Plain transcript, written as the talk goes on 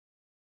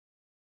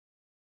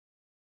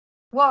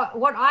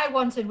what I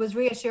wanted was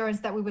reassurance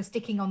that we were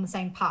sticking on the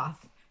same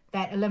path,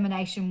 that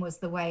elimination was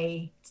the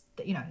way,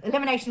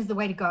 elimination is the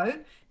way to go.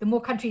 The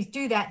more countries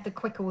do that, the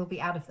quicker we'll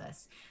be out of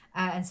this.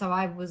 And so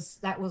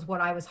that was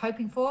what I was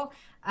hoping for.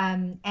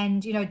 And,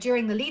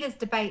 during the leaders'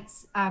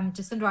 debates,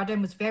 Jacinda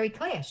Ardern was very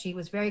clear. She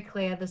was very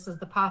clear this is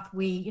the path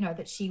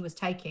that she was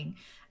taking.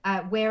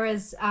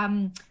 Whereas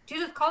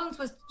Judith Collins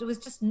was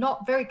just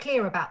not very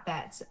clear about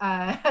that,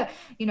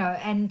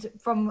 and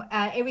from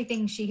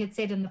everything she had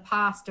said in the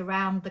past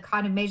around the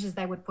kind of measures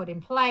they would put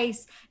in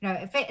place,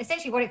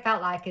 essentially what it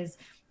felt like is,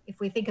 if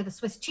we think of the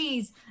Swiss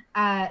cheese,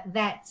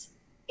 that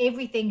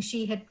everything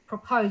she had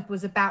proposed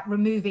was about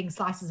removing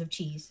slices of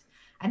cheese.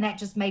 And that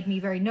just made me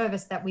very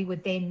nervous that we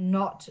would then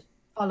not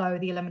follow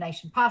the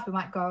elimination path. We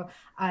might go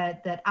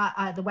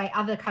the way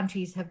other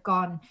countries have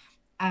gone.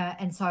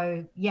 And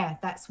so,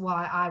 that's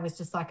why I was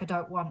just like, I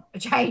don't want a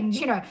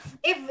change.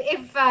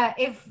 If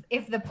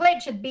the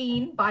pledge had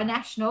been by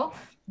National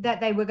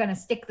that they were going to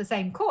stick the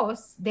same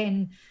course,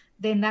 then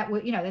that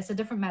would, that's a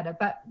different matter.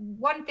 But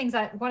one of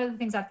the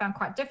things I found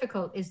quite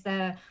difficult is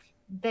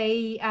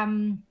they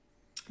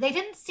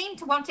didn't seem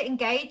to want to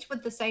engage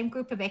with the same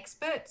group of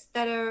experts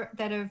that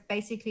have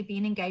basically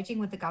been engaging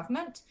with the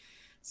government.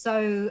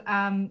 So,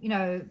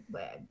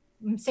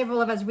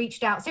 several of us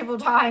reached out several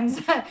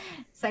times,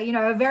 say,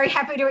 very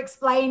happy to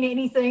explain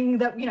anything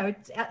that,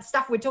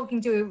 stuff we're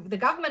talking to the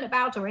government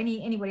about or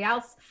anybody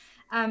else.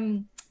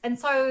 And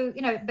so,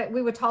 but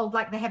we were told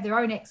like they have their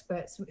own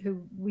experts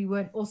who we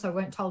weren't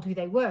told who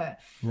they were.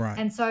 Right.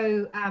 And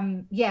so,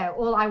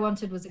 all I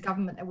wanted was a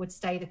government that would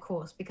stay the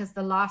course, because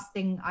the last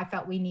thing I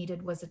felt we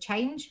needed was a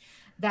change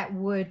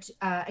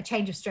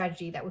of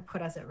strategy that would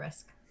put us at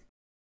risk.